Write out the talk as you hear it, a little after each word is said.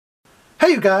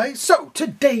Hey you guys, so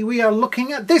today we are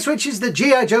looking at this, which is the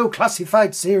G.I Joe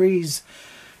classified series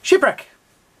Shipwreck.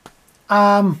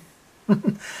 One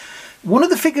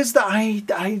of the figures that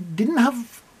I didn't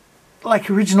have like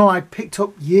original, I picked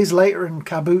up years later in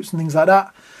car boots and things like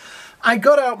that. I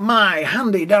got out my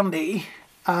handy dandy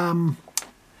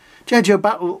G.I Joe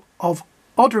Battle of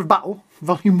Order of Battle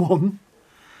Volume 1.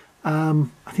 I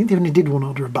think they only did one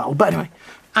Order of Battle, but anyway.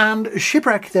 And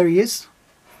Shipwreck, there he is.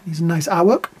 He's a nice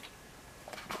artwork.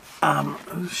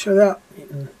 I'll show that. You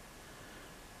can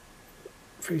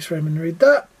freeze frame and read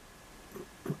that.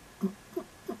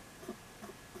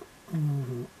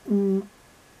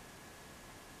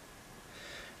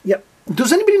 Yep.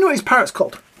 Does anybody know what his parrot's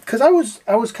called? Because I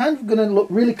was kind of going to look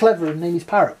really clever and name his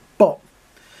parrot, but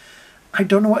I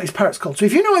don't know what his parrot's called. So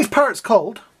if you know what his parrot's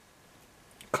called,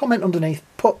 comment underneath.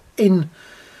 Put in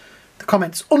the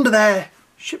comments under there,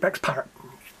 Shipwreck's parrot.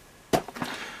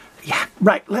 Yeah,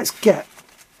 right. Let's get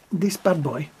this bad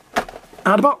boy out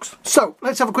of the box. So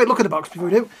let's have a quick look at the box before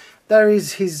we do. There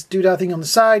is his doodah thing on the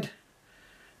side.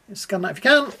 Scan that if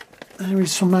you can. There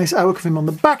is some nice artwork of him on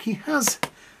the back. He has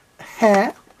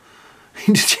hair,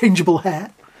 interchangeable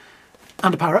hair,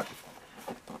 and a parrot.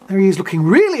 There he is looking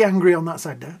really angry on that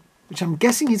side there, which I'm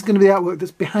guessing is going to be the artwork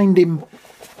that's behind him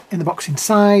in the box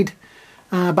inside.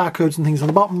 Barcodes and things on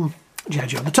the bottom. G.I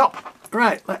Joe on the top.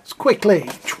 Right, let's quickly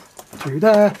through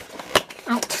there.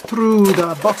 Out through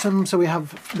the bottom, so we have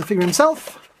the figure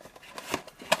himself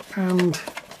and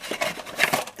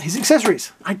his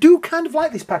accessories. I do kind of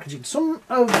like this packaging. Some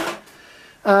of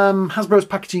Hasbro's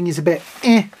packaging is a bit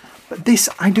but this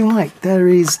I do like. There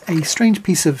is a strange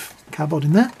piece of cardboard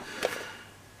in there.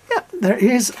 Yeah, there it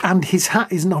is, and his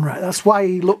hat isn't on right. That's why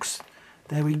he looks,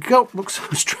 there we go, looks so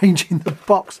strange in the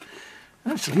box.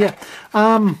 Actually, yeah.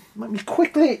 Let me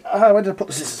quickly, where did I put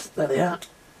the scissors? There they are.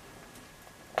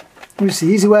 Here's the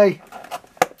easy way.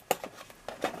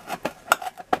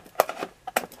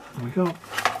 There we go.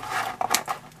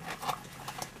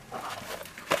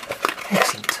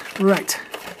 Excellent. Right.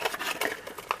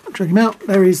 Drag him out.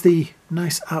 There is the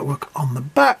nice artwork on the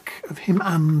back of him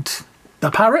and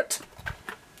the parrot.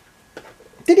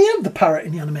 Did he have the parrot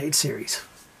in the animated series?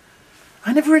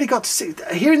 I never really got to see it.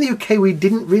 Here in the UK we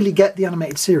didn't really get the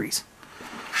animated series.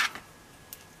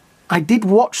 I did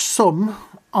watch some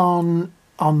on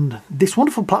this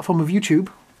wonderful platform of YouTube.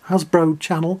 Hasbro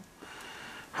channel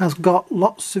has got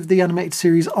lots of the animated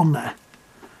series on there,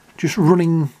 just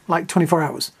running like 24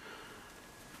 hours.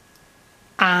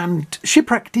 And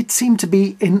Shipwreck did seem to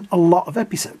be in a lot of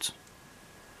episodes.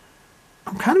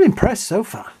 I'm kind of impressed so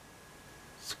far.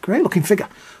 It's a great looking figure.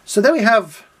 So there we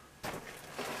have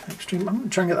extreme. I'm going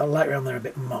to try and get that light around there a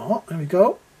bit more. There we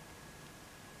go.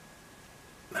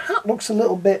 The hat looks a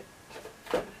little bit.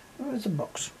 Where's the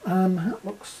box? Hat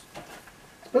looks.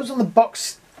 I suppose on the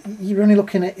box you're only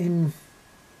looking at him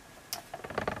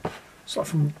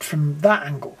sort of from that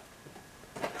angle.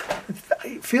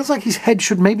 It feels like his head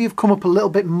should maybe have come up a little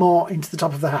bit more into the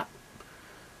top of the hat.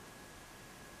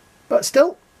 But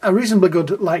still, a reasonably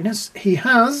good likeness. He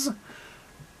has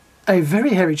a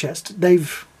very hairy chest.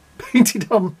 They've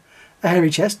painted on a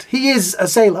hairy chest. He is a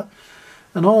sailor,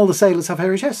 and all the sailors have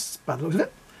hairy chests, by the looks of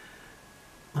it.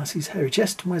 That's his hairy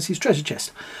chest. Where's his treasure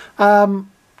chest? Nice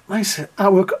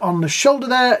artwork on the shoulder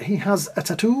there. He has a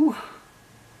tattoo.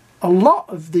 A lot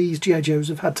of these G.I. Joes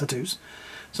have had tattoos.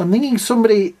 So I'm thinking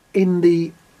somebody in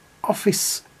the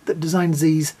office that designs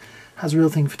these has a real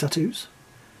thing for tattoos.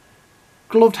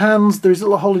 Gloved hands. There is a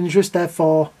little hole in his wrist there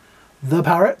for the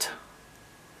parrot.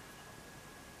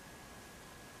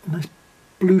 Nice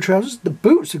blue trousers. The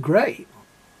boots are great.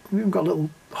 We've even got little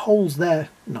holes there.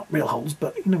 Not real holes,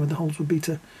 but you know where the holes would be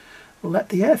to let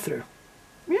the air through.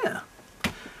 Yeah.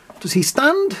 Does he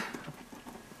stand?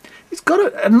 He's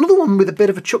got another one with a bit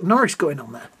of a Chuck Norris going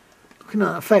on there. Looking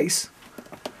at that face.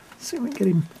 Let's see if we can get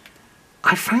him.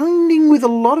 I'm finding with a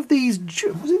lot of these...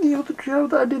 Was it the other Joe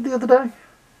that I did the other day?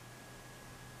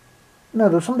 No,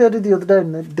 there was somebody I did the other day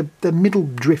and the middle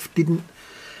drift didn't...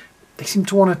 They seem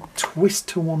to want to twist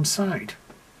to one side.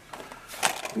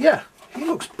 Yeah.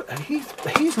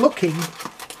 He's looking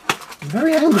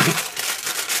very angry.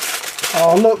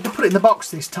 Oh look, they put it in the box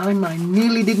this time. I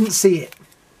nearly didn't see it.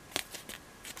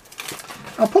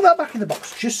 I'll put that back in the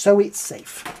box just so it's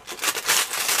safe.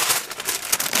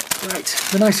 Right,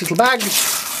 the nice little bag.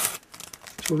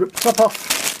 So we'll rip the top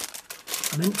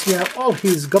off and empty out all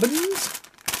his gubbins.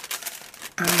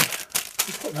 And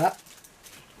we'll put that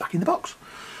back in the box.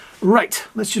 Right,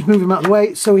 let's just move him out of the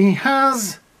way. So he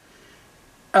has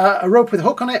a rope with a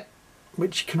hook on it,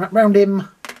 which you can wrap around him.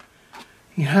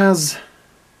 He has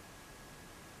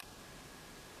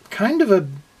kind of a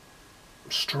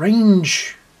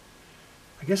strange,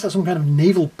 I guess that's some kind of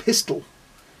naval pistol.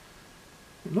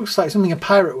 It looks like something a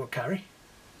pirate would carry.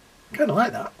 I kind of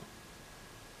like that.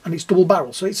 And it's double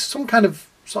barrel, so it's some kind of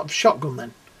sort of shotgun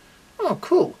then. Oh,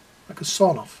 cool. Like a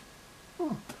sawn-off.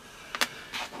 Oh.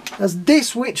 There's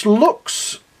this, which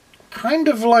looks kind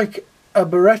of like a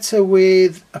Beretta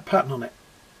with a pattern on it.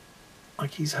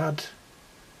 Like he's had...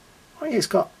 Oh yeah,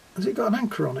 has it got an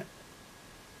anchor on it?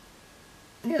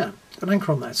 Yeah, it's got an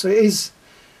anchor on there. So it is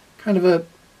kind of a...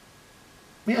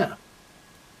 Yeah.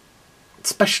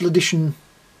 Special edition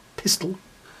pistol.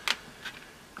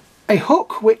 A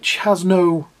hook which has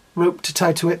no rope to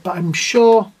tie to it, but I'm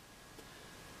sure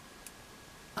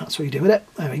that's what you do with it.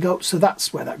 There we go. So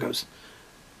that's where that goes.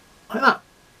 Like that.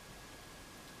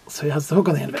 So it has the hook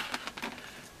on the end of it.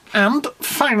 And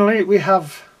finally we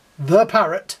have the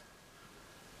parrot.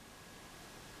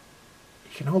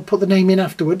 You can all put the name in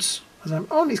afterwards.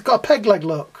 Oh, and it's got a peg leg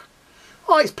look.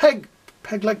 Oh, it's peg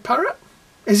leg parrot?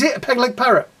 Is it a peg leg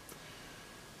parrot?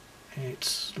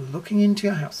 It's looking into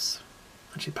your house.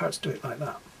 Actually, parrots do it like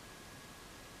that.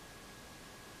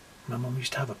 My mum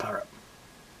used to have a parrot.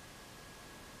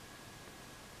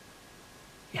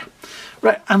 Yeah.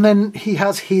 Right, and then he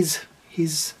has his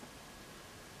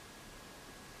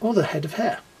other head of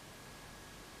hair.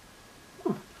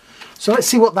 So let's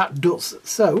see what that does.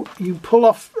 So you pull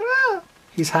off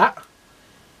his hat.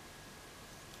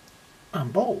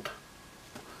 I'm bald.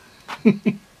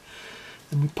 Then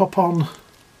we pop on.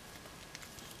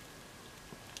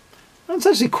 That's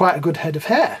actually quite a good head of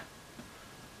hair.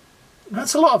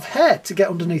 That's a lot of hair to get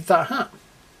underneath that hat.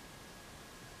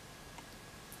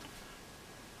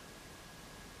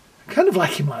 I kind of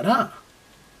like him like that.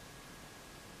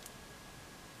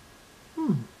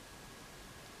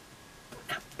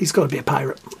 He's got to be a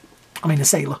pirate. I mean a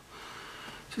sailor.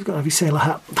 So he's got to have his sailor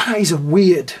hat. That is a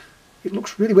weird... It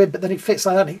looks really weird, but then it fits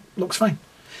like that and it looks fine.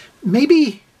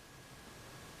 Maybe...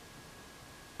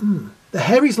 The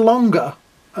hair is longer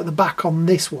at the back on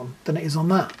this one than it is on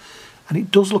that. And it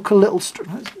does look a little...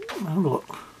 Let's have a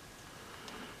look.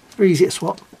 It's very easy to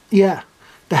swap. Yeah.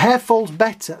 The hair falls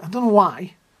better. I don't know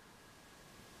why.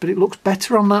 But it looks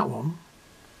better on that one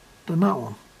than that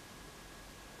one.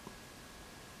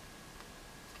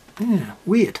 Yeah,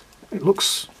 weird. It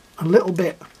looks a little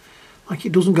bit like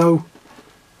it doesn't go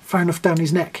far enough down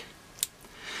his neck.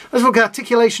 Let's look at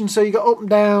articulation. So you got up and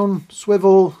down,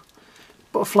 swivel,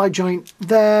 butterfly joint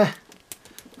there,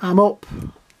 arm up,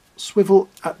 swivel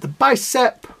at the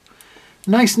bicep,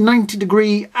 nice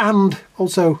 90-degree and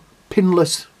also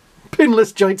pinless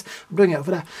joints. I'm doing it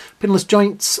over there. Pinless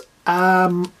joints,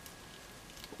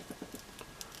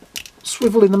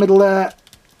 swivel in the middle there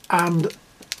and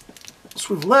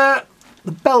swivel there.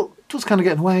 The belt does kind of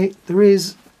get in the way. There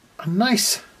is a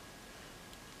nice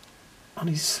on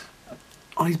his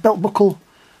belt buckle,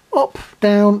 up,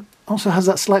 down. Also has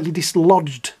that slightly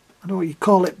dislodged, I don't know what you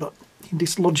call it, but you can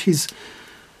dislodge his,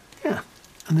 yeah.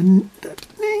 And then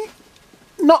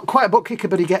not quite a butt kicker,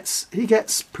 but he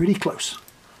gets pretty close.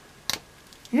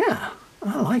 Yeah,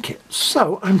 I like it.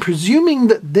 So I'm presuming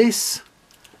that this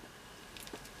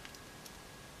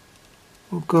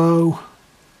will go.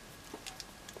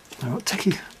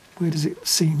 Where does it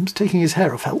seem? Taking his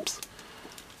hair off helps.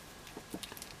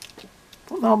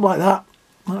 Put that up like that.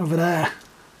 That over there.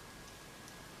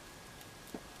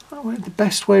 That way, the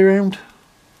best way around.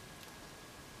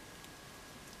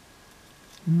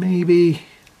 Maybe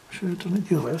I should have done it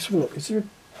the other way. Let's have a look. Is there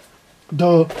a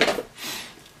door?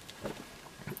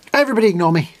 Everybody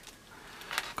ignore me.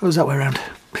 Goes that way around.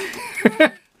 Should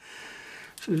have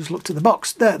just looked at the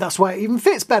box. There, that's why it even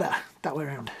fits better. That way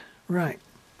around. Right.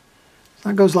 So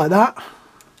that goes like that.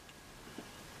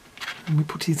 And we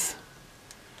put his...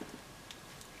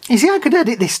 You see, I could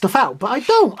edit this stuff out, but I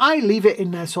don't. I leave it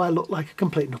in there so I look like a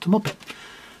complete nutter muppet.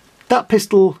 That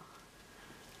pistol,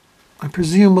 I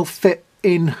presume, will fit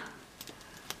in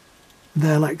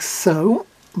there like so.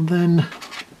 Then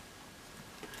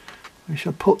we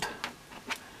shall put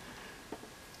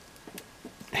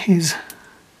his...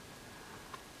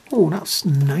 Oh, that's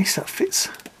nice. That fits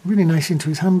really nice into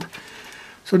his hand.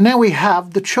 So now we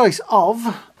have the choice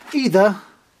of either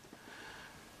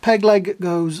peg leg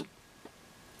goes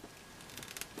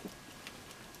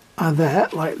there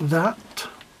like that,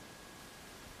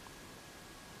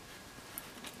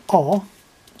 or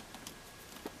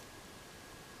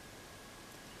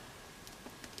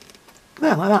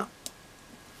there like that.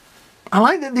 I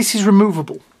like that this is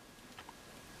removable.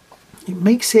 It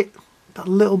makes it a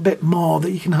little bit more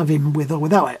that you can have him with or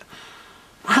without it.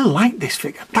 I like this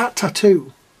figure. That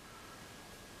tattoo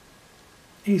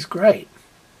is great.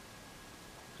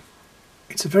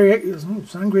 It's a very it's an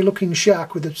angry looking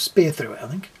shark with a spear through it, I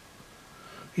think.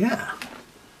 Yeah.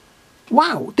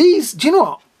 Wow, these, do you know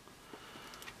what?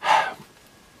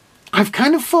 I've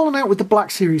kind of fallen out with the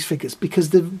Black Series figures because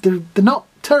they're not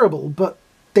terrible, but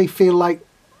they feel like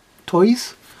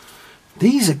toys.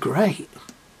 These are great.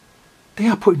 They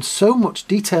are putting so much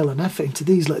detail and effort into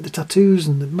these, like the tattoos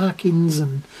and the markings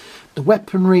and the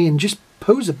weaponry, and just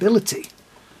posability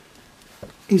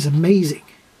is amazing.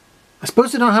 I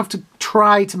suppose they don't have to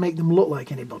try to make them look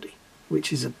like anybody,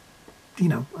 which is a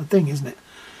thing, isn't it?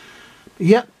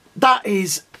 Yep, that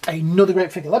is another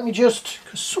great figure. Let me just,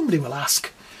 because somebody will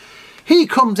ask. He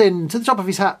comes in to the top of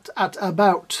his hat at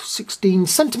about 16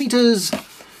 centimetres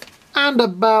and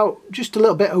about just a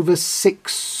little bit over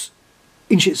 6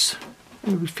 inches.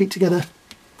 Feet together.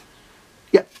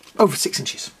 Yep, over 6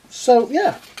 inches. So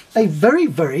yeah, a very,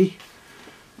 very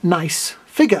nice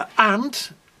figure. And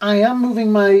I am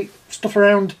moving my stuff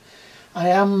around. I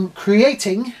am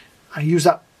creating, I use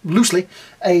that loosely,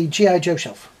 a G.I Joe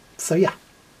shelf. So yeah.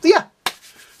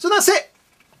 So that's it.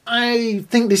 I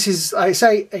think this is, I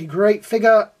say, a great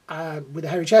figure with a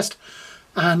hairy chest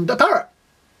and a parrot.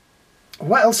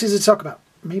 What else is it to talk about?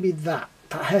 Maybe that.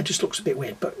 That hair just looks a bit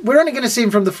weird, but we're only going to see him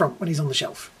from the front when he's on the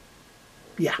shelf.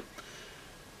 Yeah.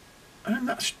 And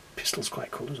that pistol's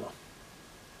quite cool as well.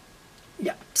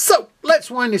 Yeah. So, let's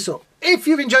wind this up. If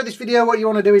you've enjoyed this video, what you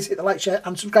want to do is hit the like, share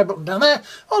and subscribe button down there.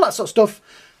 All that sort of stuff.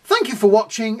 Thank you for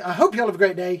watching. I hope you all have a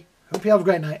great day. Hope you have a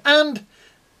great night. And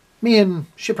me and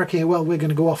Shipwreck here, well, we're going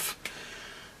to go off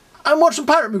and watch some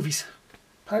pirate movies.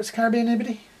 Pirates of the Caribbean,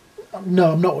 anybody?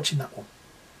 No, I'm not watching that one.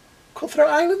 Cutthroat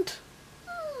Island?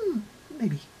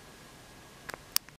 Maybe.